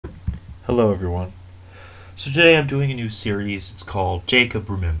Hello everyone. So today I'm doing a new series. It's called Jacob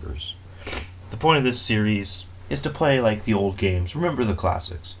Remembers. The point of this series is to play like the old games, remember the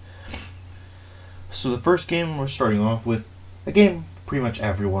classics. So the first game we're starting off with, a game pretty much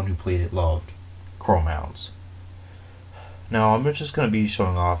everyone who played it loved, Chromehounds. Now I'm just going to be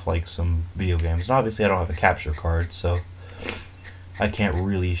showing off like some video games, and obviously I don't have a capture card, so I can't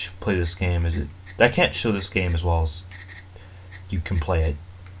really play this game I can't show this game as well as you can play it.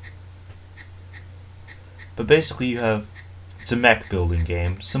 But basically it's a mech building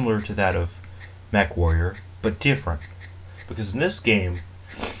game, similar to that of Mech Warrior, but different. Because in this game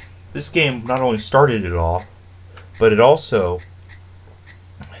not only started it all, but it also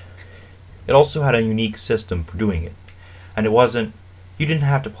had a unique system for doing it. And you didn't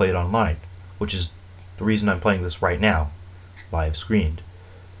have to play it online, which is the reason I'm playing this right now, live screened.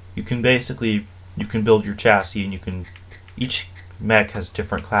 You can build your chassis, and each mech has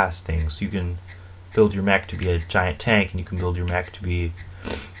different class things. So you can build your mech to be a giant tank, and you can build your mech to be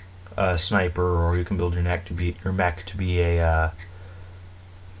a sniper, or you can build your mech to be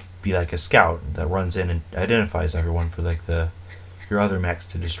like a scout that runs in and identifies everyone for like your other mechs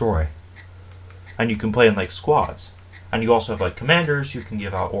to destroy. And you can play in like squads. And you also have like commanders. You can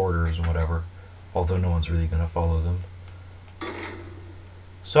give out orders and whatever, although no one's really gonna follow them.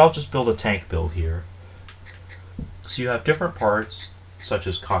 So I'll just build a tank build here. So you have different parts, such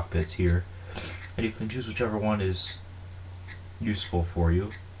as cockpits here, and you can choose whichever one is useful for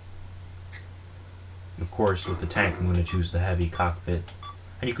you. Of course, with the tank, I'm going to choose the heavy cockpit.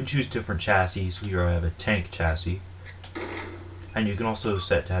 And you can choose different chassis. So here I have a tank chassis. And you can also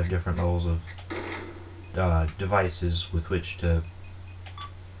set to have different levels of devices with which to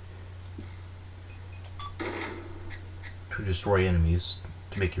destroy enemies,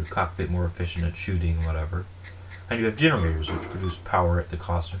 to make your cockpit more efficient at shooting and whatever. And you have generators which produce power at the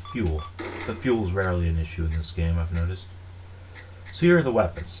cost of fuel. But fuel is rarely an issue in this game, I've noticed. So here are the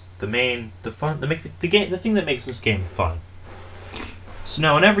weapons. The thing that makes this game fun. So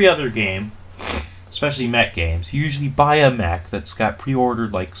now in every other game, especially mech games, you usually buy a mech that's got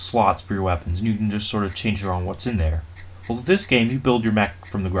pre-ordered like slots for your weapons, and you can just sort of change around what's in there. Well, with this game, you build your mech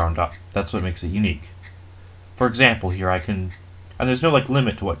from the ground up. That's what makes it unique. For example, here and there's no like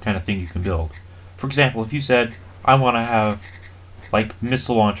limit to what kind of thing you can build. For example, if you said, I want to have like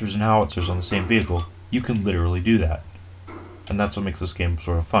missile launchers and howitzers on the same vehicle, you can literally do that. And that's what makes this game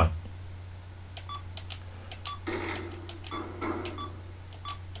sort of fun.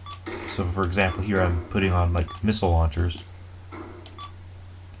 So for example, here I'm putting on like missile launchers.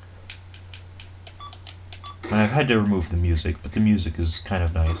 And I've had to remove the music, but the music is kind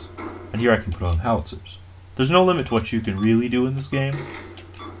of nice. And here I can put on howitzers. There's no limit to what you can really do in this game.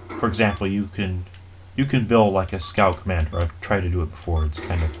 For example, you can build like a scout commander. I've tried to do it before. It's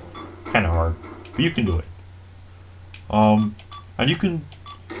kind of hard, but you can do it. And you can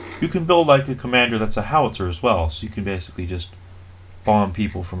build like a commander that's a howitzer as well. So you can basically just bomb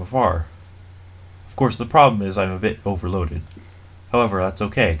people from afar. Of course, the problem is I'm a bit overloaded. However, that's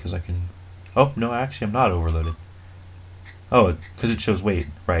okay because I can. Oh no, actually, I'm not overloaded. Oh, because it shows weight,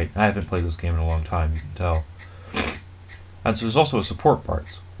 right? I haven't played this game in a long time. You can tell. And so there's also a support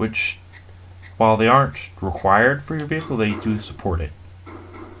parts, which, while they aren't required for your vehicle, they do support it.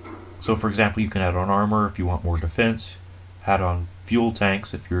 So for example, you can add on armor if you want more defense, add on fuel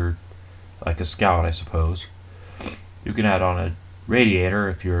tanks if you're like a scout, I suppose. You can add on a radiator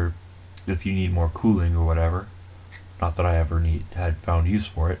if you need more cooling or whatever. Not that I ever had found use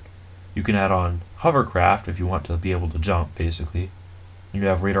for it. You can add on hovercraft if you want to be able to jump, basically. You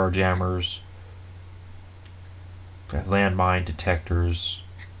have radar jammers, landmine detectors,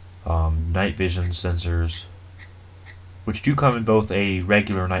 night vision sensors, which do come in both a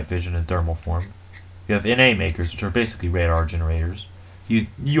regular night vision and thermal form. You have NA makers, which are basically radar generators. You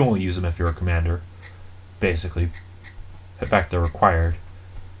only use them if you're a commander, basically. In fact, they're required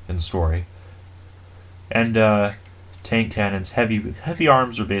in the story. And tank cannons, heavy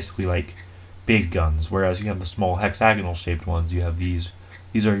arms are basically like big guns, whereas you have the small hexagonal shaped ones. You have these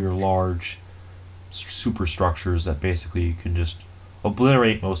are your large superstructures that basically can just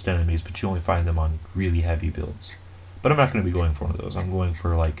obliterate most enemies, but you only find them on really heavy builds. But I'm not going to be going for one of those. I'm going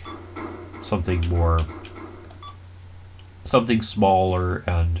for like something smaller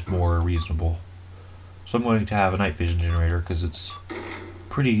and more reasonable. So I'm going to have a night vision generator because it's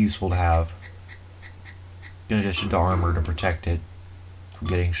pretty useful to have, in addition to armor to protect it from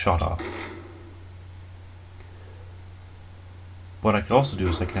getting shot off. What I could also do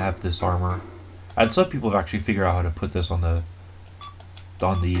is I can have this armor, and some people have actually figured out how to put this on the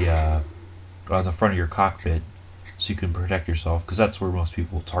front of your cockpit, so you can protect yourself, because that's where most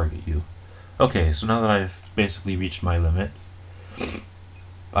people target you. Okay, so now that I've basically reached my limit,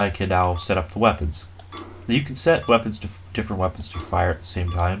 I can now set up the weapons. Now you can set different weapons to fire at the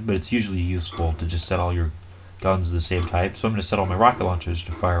same time, but it's usually useful to just set all your guns of the same type. So I'm going to set all my rocket launchers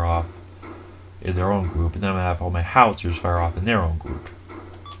to fire off in their own group, and then I'm going to have all my howitzers fire off in their own group.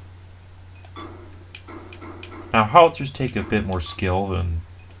 Now howitzers take a bit more skill than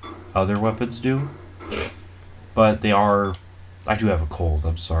other weapons do, but they are... I do have a cold,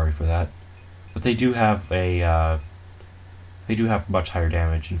 I'm sorry for that. But they do have much higher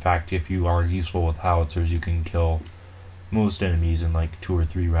damage. In fact, if you are useful with howitzers, you can kill most enemies in like 2 or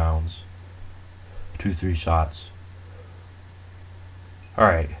 3 rounds. 2-3 shots.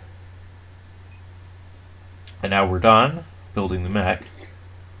 Alright. And now we're done building the mech.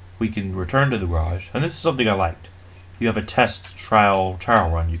 We can return to the garage. And this is something I liked. You have a test trial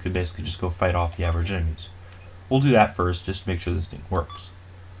run. You can basically just go fight off the average enemies. We'll do that first, just to make sure this thing works.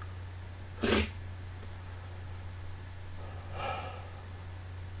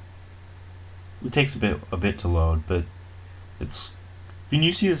 It takes a bit to load, but it's... when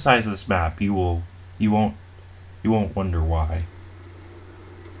you see the size of this map, you won't wonder why.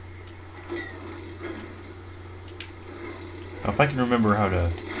 Now, if I can remember how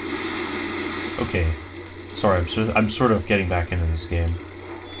to... Okay. Sorry, I'm sort of getting back into this game.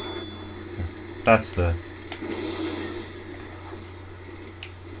 That's the...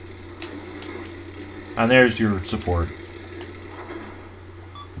 And there's your support. You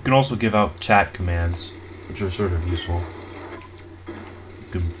can also give out chat commands, which are sort of useful.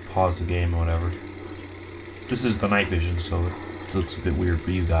 You can pause the game or whatever. This is the night vision, so it looks a bit weird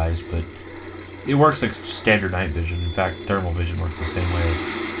for you guys, but it works like standard night vision. In fact, thermal vision works the same way,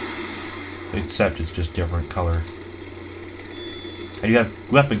 except it's just different color. And you have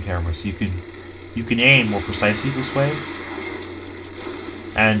weapon cameras, so you can aim more precisely this way.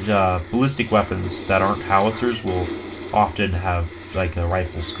 And ballistic weapons that aren't howitzers will often have like a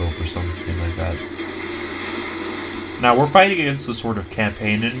rifle scope or something like that. Now we're fighting against the sort of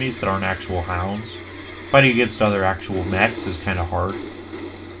campaign enemies that aren't actual hounds. Fighting against other actual mechs is kind of hard,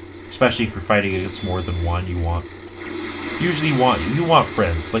 especially if you're fighting against more than one. You want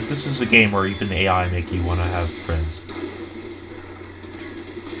friends. Like, this is a game where even the AI make you want to have friends.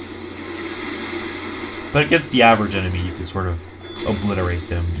 But against the average enemy, you can sort of obliterate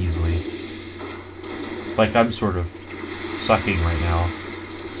them easily. Like, I'm sort of sucking right now,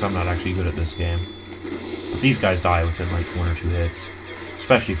 because I'm not actually good at this game. But these guys die within like 1 or 2 hits,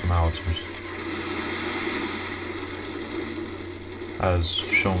 especially from howitzers. As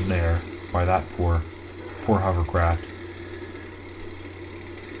shown there by that poor hovercraft.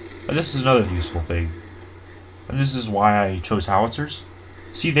 And this is another useful thing. And this is why I chose howitzers.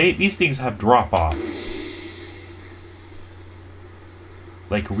 See, these things have drop off,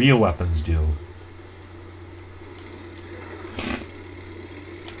 like real weapons do.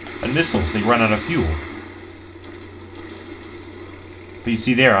 And missiles, they run out of fuel. But you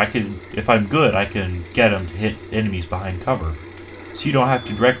see there, if I'm good, I can get them to hit enemies behind cover. So you don't have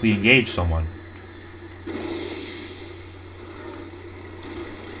to directly engage someone.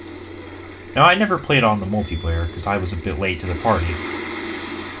 Now, I never played on the multiplayer, because I was a bit late to the party.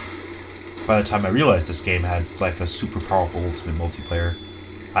 By the time I realized this game had like a super powerful ultimate multiplayer,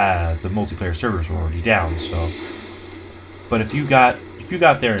 the multiplayer servers were already down, so... But if you got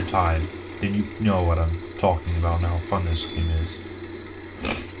there in time, then you know what I'm talking about and how fun this game is.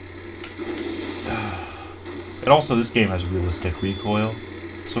 And also, this game has realistic recoil.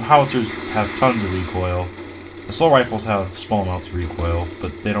 So howitzers have tons of recoil. Assault rifles have small amounts of recoil,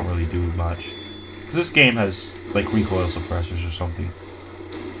 but they don't really do much. Because this game has, like, recoil suppressors or something.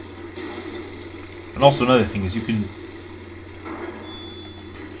 And also another thing is you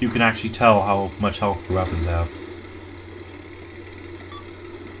can actually tell how much health your weapons have.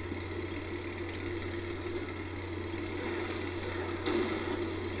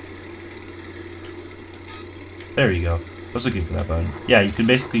 There you go. I was looking for that button. Yeah, you can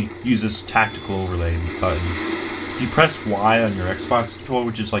basically use this tactical overlay button. If you press Y on your Xbox controller,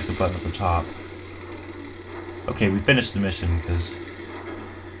 which is like the button at the top. Okay, we finished the mission, because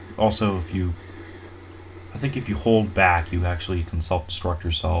also I think if you hold back, you actually can self-destruct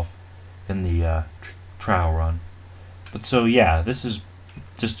yourself in the trial run. But so yeah, this is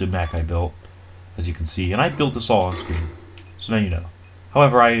just a mech I built, as you can see, and I built this all on screen, so now you know.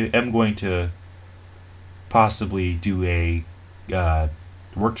 However, I am going to possibly do a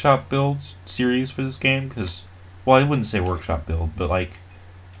workshop build series for this game, because, well, I wouldn't say workshop build, but like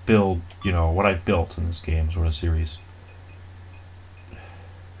build, you know, what I built in this game sort of series.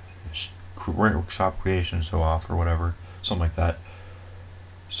 workshop creation so off or whatever, something like that.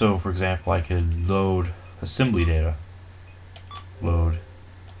 So, for example, I could load assembly data. Load.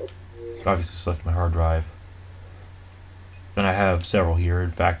 Obviously, select my hard drive. Then I have several here.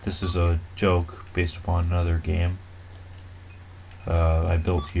 In fact, this is a joke based upon another game I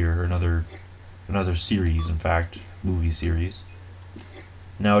built here. Another series, in fact, movie series.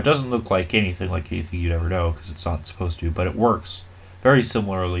 Now, it doesn't look like anything you'd ever know because it's not supposed to, but it works very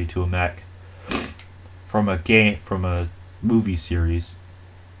similarly to a mech from a movie series.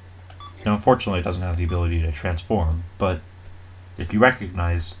 Now, unfortunately, it doesn't have the ability to transform, but if you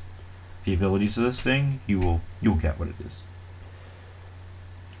recognize the abilities of this thing, you'll get what it is.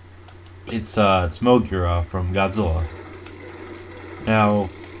 It's Mogira from Godzilla. Now,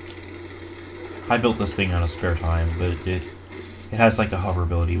 I built this thing on a spare time, but it has like a hover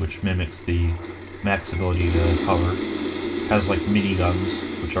ability, which mimics the mech's ability to hover. It has like mini guns,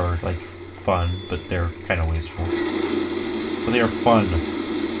 which are like fun, but they're kind of wasteful. But they are fun.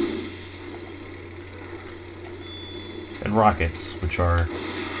 And rockets, which are...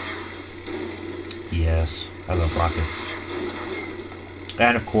 Yes, I love rockets.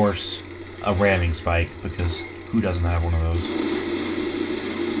 And of course, a ramming spike, because who doesn't have one of those?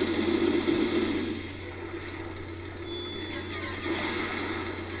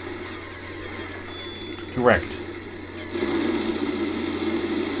 Correct.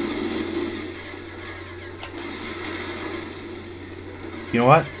 You know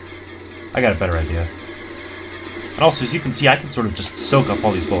what? I got a better idea. And also, as you can see, I can sort of just soak up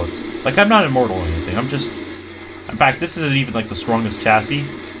all these bullets. Like, I'm not immortal or anything, I'm just... In fact, this isn't even, like, the strongest chassis.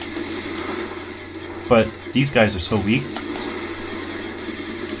 But these guys are so weak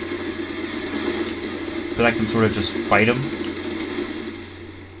that I can sort of just fight them.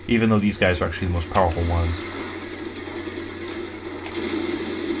 Even though these guys are actually the most powerful ones.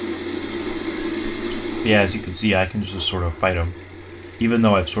 But yeah, as you can see, I can just sort of fight them. Even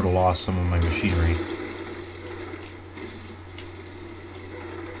though I've sort of lost some of my machinery.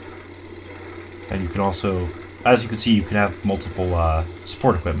 And you can also, as you can see, you can have multiple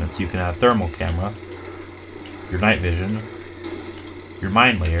support equipment. So you can have thermal camera, your night vision, your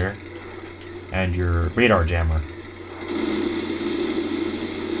mine layer, and your radar jammer.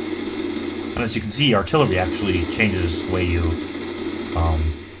 And as you can see, artillery actually changes the way you,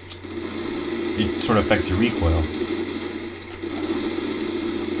 it sort of affects your recoil.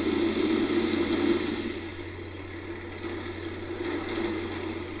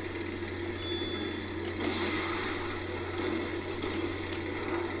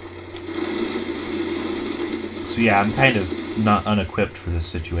 So yeah, I'm kind of not unequipped for this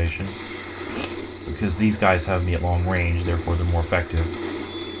situation, because these guys have me at long range, therefore they're more effective.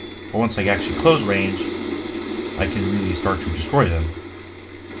 But once I actually close range, I can really start to destroy them.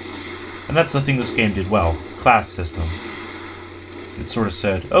 And that's the thing this game did well, class system. It sort of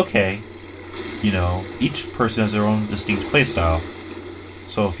said, okay, you know, each person has their own distinct playstyle.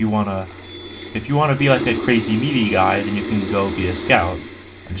 So if you wanna be like a crazy meaty guy, then you can go be a scout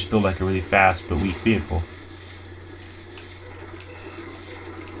and just build like a really fast but weak vehicle.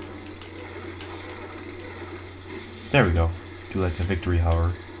 There we go. Do like a victory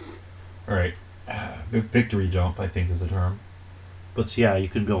hover. Alright. Victory jump, I think is the term. But yeah, you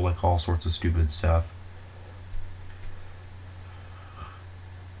can build like all sorts of stupid stuff.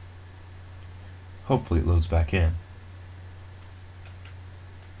 Hopefully it loads back in.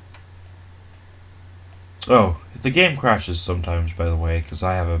 Oh, the game crashes sometimes, by the way, because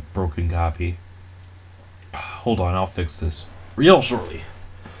I have a broken copy. Hold on, I'll fix this real shortly.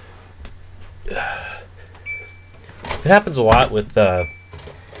 It happens a lot with,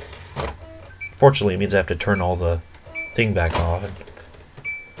 fortunately it means I have to turn all the thing back off.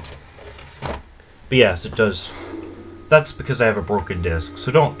 But yes, it does. That's because I have a broken disc,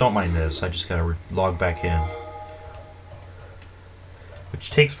 so don't mind this. I just gotta log back in.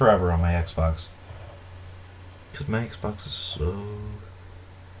 Which takes forever on my Xbox. Because my Xbox is so...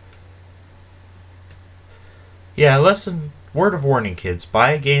 Yeah, lesson, word of warning, kids.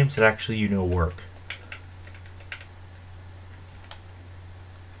 Buy games that actually you know work.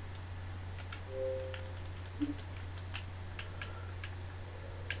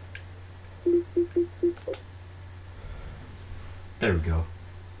 There we go.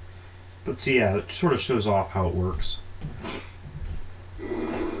 But so yeah, it sort of shows off how it works.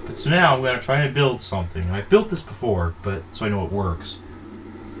 But so now I'm going to try and build something. And I've built this before, but so I know it works.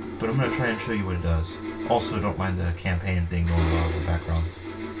 But I'm going to try and show you what it does. Also, don't mind the campaign thing going on in the background.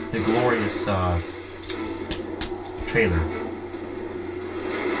 The glorious trailer.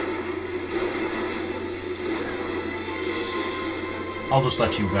 I'll just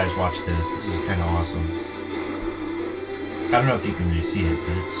let you guys watch this. This is kind of awesome. I don't know if you can really see it,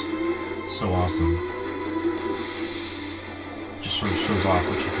 but it's so awesome. Just sort of shows off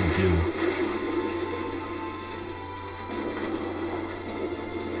what you can do.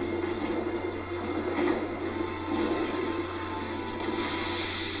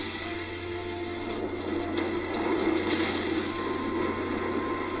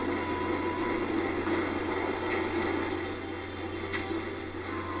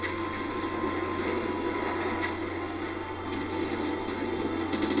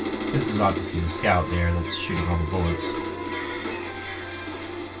 This is obviously the scout there that's shooting all the bullets.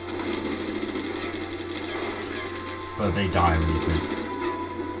 But they die really quick.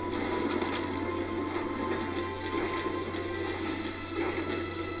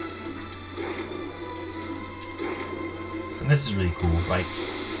 And this is really cool. Like,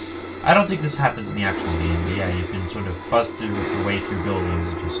 I don't think this happens in the actual game, but yeah, you can sort of bust through your way through buildings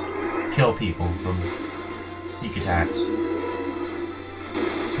and just kill people from sneak attacks.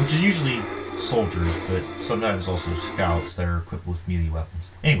 Which is usually soldiers, but sometimes also scouts that are equipped with melee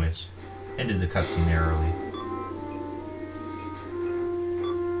weapons. Anyways, ended the cutscene there early.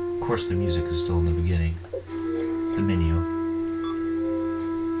 Of course, the music is still in the beginning. The menu.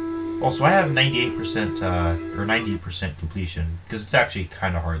 Also, I have 98% or 90% completion because it's actually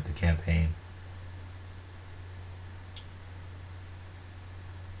kind of hard, the campaign.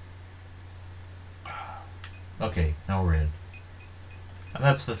 Okay, now we're in. And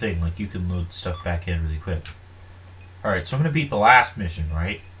that's the thing, like, you can load stuff back in really quick. Alright, so I'm going to beat the last mission,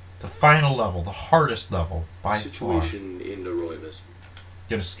 right? The final level, the hardest level, by far. Situation in Oroymus.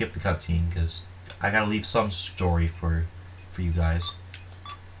 Gonna skip the cutscene, because I gotta leave some story for you guys.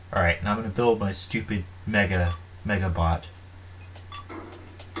 Alright, now I'm going to build my stupid mega bot.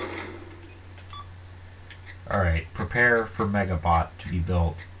 Alright, prepare for Megabot to be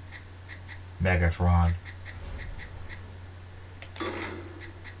built. Megatron.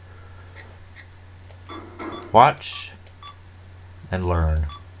 Watch and learn.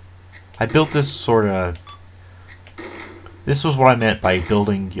 I built this sort of... This was what I meant by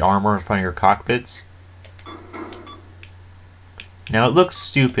building the armor in front of your cockpits. Now it looks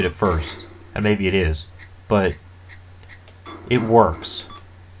stupid at first, and maybe it is, but it works.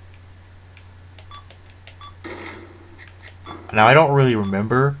 Now I don't really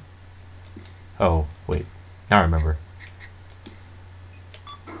remember... Oh, wait. Now I remember.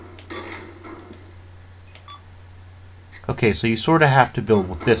 Okay, so you sort of have to build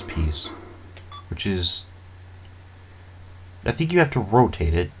with this piece, which is... I think you have to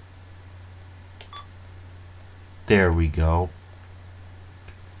rotate it. There we go.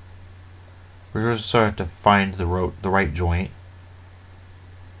 We're going to start to find the right joint.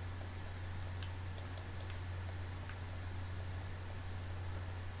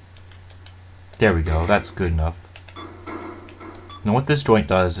 There we go, that's good enough. Now what this joint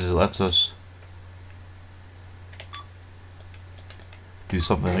does is it lets us do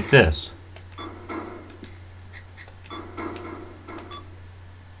something like this.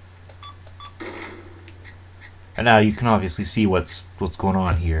 And now you can obviously see what's going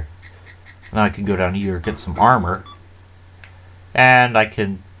on here. Now I can go down here, get some armor, and I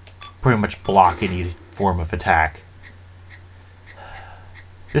can pretty much block any form of attack.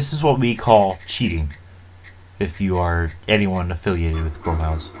 This is what we call cheating, if you are anyone affiliated with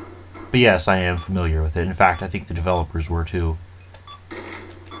Chromehounds. But yes, I am familiar with it. In fact, I think the developers were too.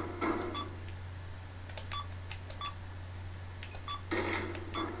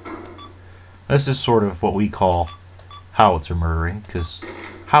 This is sort of what we call howitzer murdering, because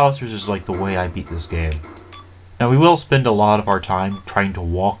howitzers is like the way I beat this game. Now we will spend a lot of our time trying to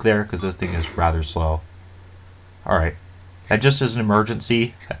walk there, because this thing is rather slow. Alright, and just as an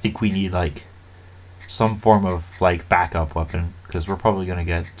emergency, I think we need like some form of like backup weapon, because we're probably going to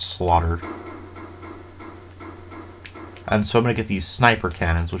get slaughtered. And so I'm going to get these sniper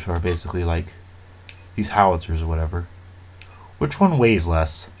cannons, which are basically like these howitzers or whatever. Which one weighs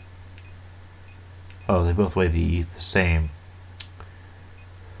less? Oh, they both weigh the same.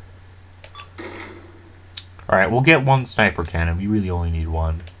 Alright, we'll get one sniper cannon. We really only need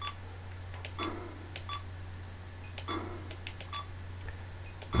one.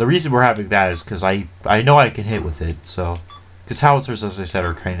 The reason we're having that is because I know I can hit with it, so... Because howitzers, as I said,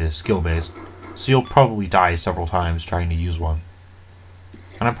 are kind of skill-based. So you'll probably die several times trying to use one.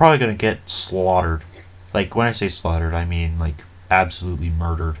 And I'm probably going to get slaughtered. Like, when I say slaughtered, I mean, like, absolutely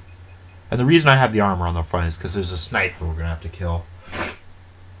murdered. And the reason I have the armor on the front is because there's a sniper we're going to have to kill.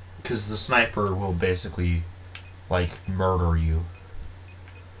 Because the sniper will basically, like, murder you.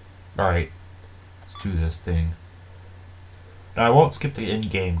 Alright, let's do this thing. Now I won't skip the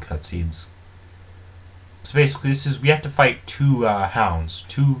in-game cutscenes. So basically, we have to fight two hounds,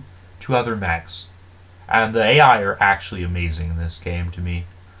 two other mechs, and the AI are actually amazing in this game to me.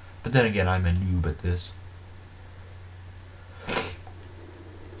 But then again, I'm a noob at this.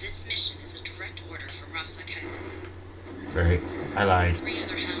 This mission is a direct order from Sega. Right, I lied. 3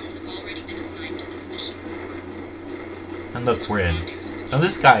 other hounds have already been assigned to this mission. And look, we're in. Now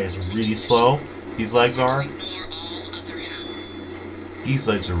this guy is really slow. These legs are. Ignore all other hounds. These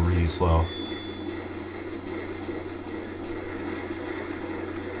legs are really slow.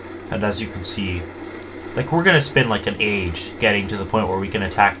 And as you can see, like, we're gonna spend like an age getting to the point where we can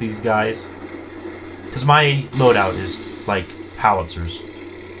attack these guys. Because my loadout is like howitzers.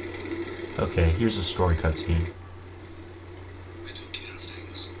 Okay, here's a story cutscene. I took care of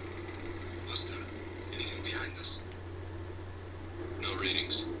things. Oscar, anything behind us? No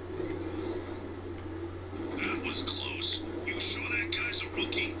readings. That was close. You sure that guy's a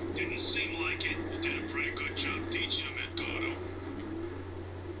rookie? Didn't seem like it. You did a pretty good job teaching him at Gordo.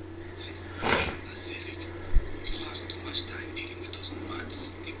 Pathetic. We've lost too much time dealing with those mutts.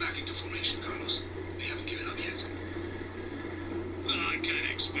 Get back into formation, Carlos. We haven't given up yet. Well, I kinda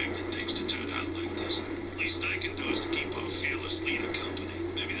expected things to turn out like this. Least I can do is to keep our fearless leader company.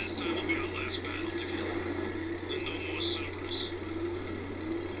 Maybe this time will be our last battle together. And no more Cerberus.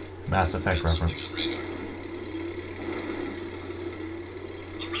 Mass Effect Got reference. something on radar.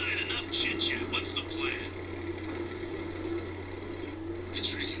 Alright, enough chit-chat. What's the plan?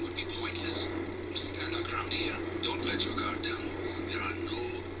 Retreating would be pointless. We'll stand our ground here. Don't let your guard down. There are no...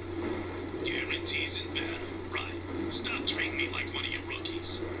 Guarantees in battle. Right. Stop treating me like one of your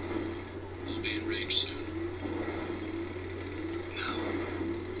rookies. We'll be in range soon. Now,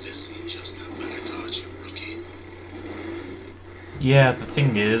 let's see just how well I taught you, rookie. Yeah, the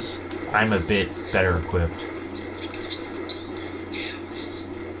thing is, I'm a bit better equipped. To think they're still this powerful.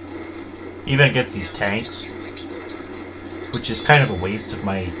 Even against these tanks, which is kind of a waste of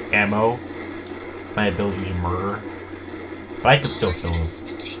my ammo, my ability to murder. But I could still kill them. Have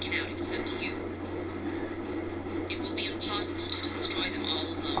been taken out except you. It will be impossible to destroy them all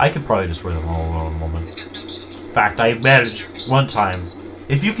alone. I could probably destroy them all alone in a moment. We've got no choice. In fact, I managed one time.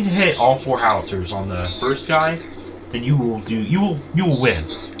 If you can hit all 4 howitzers on the first guy, then you will win.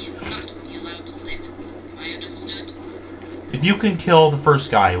 Alone cannot be allowed to live. I understood. If you can kill the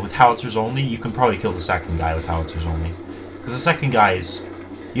first guy with howitzers only, you can probably kill the second guy with howitzers only. Because the second guy is,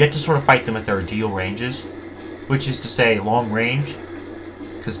 you have to sort of fight them at their ideal ranges, which is to say long range,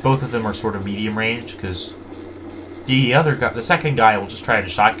 because both of them are sort of medium range. Because the other guy, the second guy, will just try to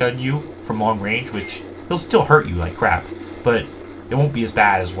shotgun you from long range, which he'll still hurt you like crap, but it won't be as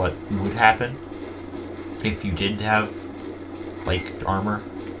bad as what would happen if you didn't have like armor.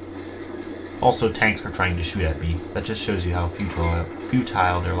 Also, tanks are trying to shoot at me. That just shows you how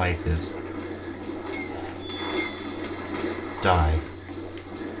futile their life is. Die.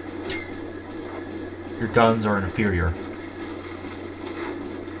 Your guns are inferior.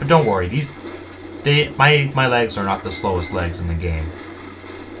 But don't worry, my legs are not the slowest legs in the game.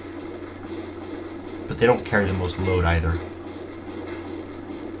 But they don't carry the most load either.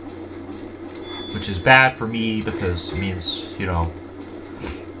 Which is bad for me because it means, you know,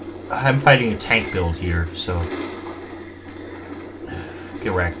 I'm fighting a tank build here, so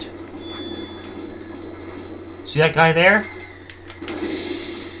get wrecked. See that guy there?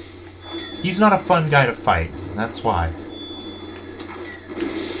 He's not a fun guy to fight, and that's why.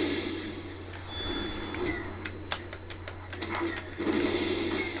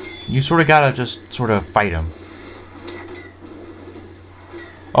 You sort of gotta just sort of fight him.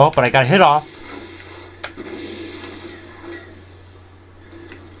 Oh, but I got hit off.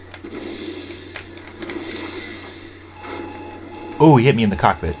 Oh, he hit me in the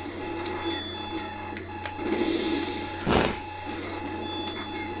cockpit.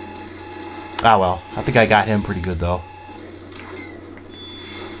 Ah well, I think I got him pretty good though.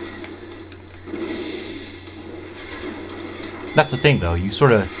 That's the thing though, you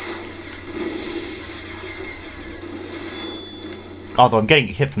sort of... Although I'm getting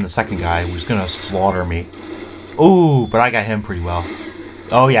hit from the second guy who's gonna slaughter me. Ooh, but I got him pretty well.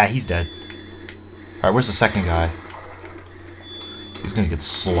 Oh yeah, he's dead. Alright, where's the second guy? He's gonna get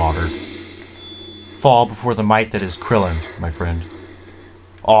slaughtered. Fall before the might that is Krillin, my friend.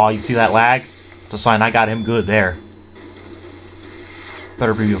 Aw, you see that lag? It's a sign I got him good there.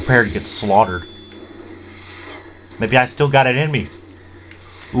 Better be prepared to get slaughtered. Maybe I still got it in me.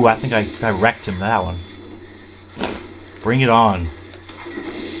 Ooh, I think I wrecked him that one. Bring it on.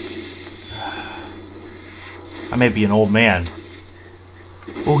 I may be an old man.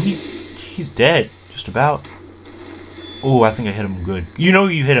 Oh, he's dead, just about. Oh, I think I hit him good. You know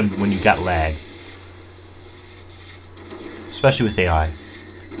you hit him when you got lag. Especially with AI.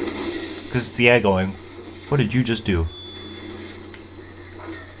 Because it's the AI going, what did you just do?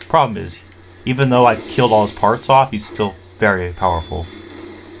 Problem is, even though I killed all his parts off, he's still very powerful.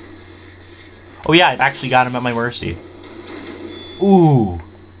 Oh yeah, I've actually got him at my mercy. Ooh.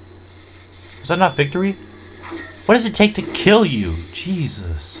 Was that not victory? What does it take to kill you?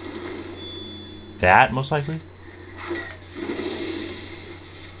 Jesus. That, most likely?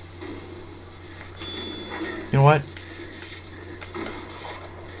 You know what?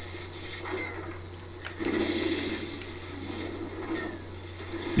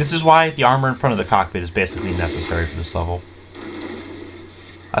 This is why the armor in front of the cockpit is basically necessary for this level.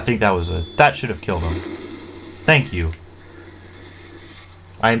 I think that should have killed him. Thank you.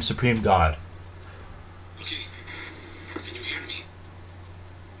 I am Supreme God. Okay. Can you hear me?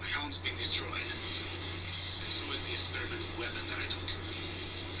 My hound's been destroyed. And so is the experimental weapon that I took.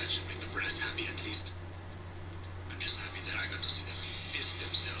 That should make the brass happy at least. I'm just happy that I got to see them piss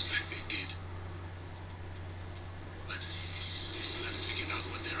themselves like they did. But I still haven't figured out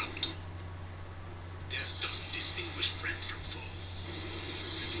what they're up to. Death doesn't distinguish friend from foe.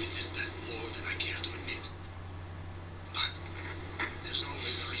 And we miss that more than I care to admit. But there's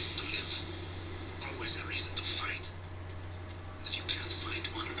always a reason to live. Always a reason to fight. And if you can't find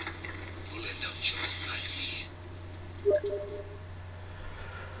one, you'll end up just like me.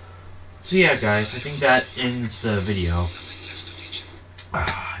 So yeah, guys, I think that ends the video. Nothing left to teach you.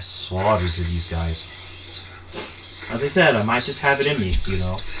 I slaughtered these guys. As I said, I might just have it in me, you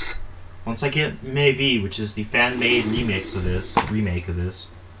know. Once I get Maybe, which is the fan-made remake of this,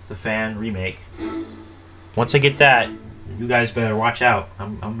 the fan remake. Once I get that, you guys better watch out.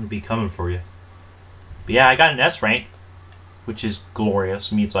 I'm gonna be coming for you. But yeah, I got an S rank, which is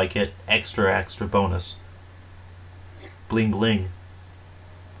glorious. Means I get extra bonus. Bling bling.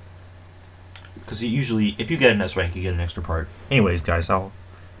 Because usually, if you get an S rank, you get an extra part. Anyways, guys, I'll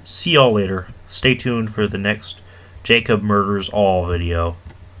see y'all later. Stay tuned for the next Jacob Murders All video.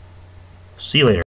 See you later.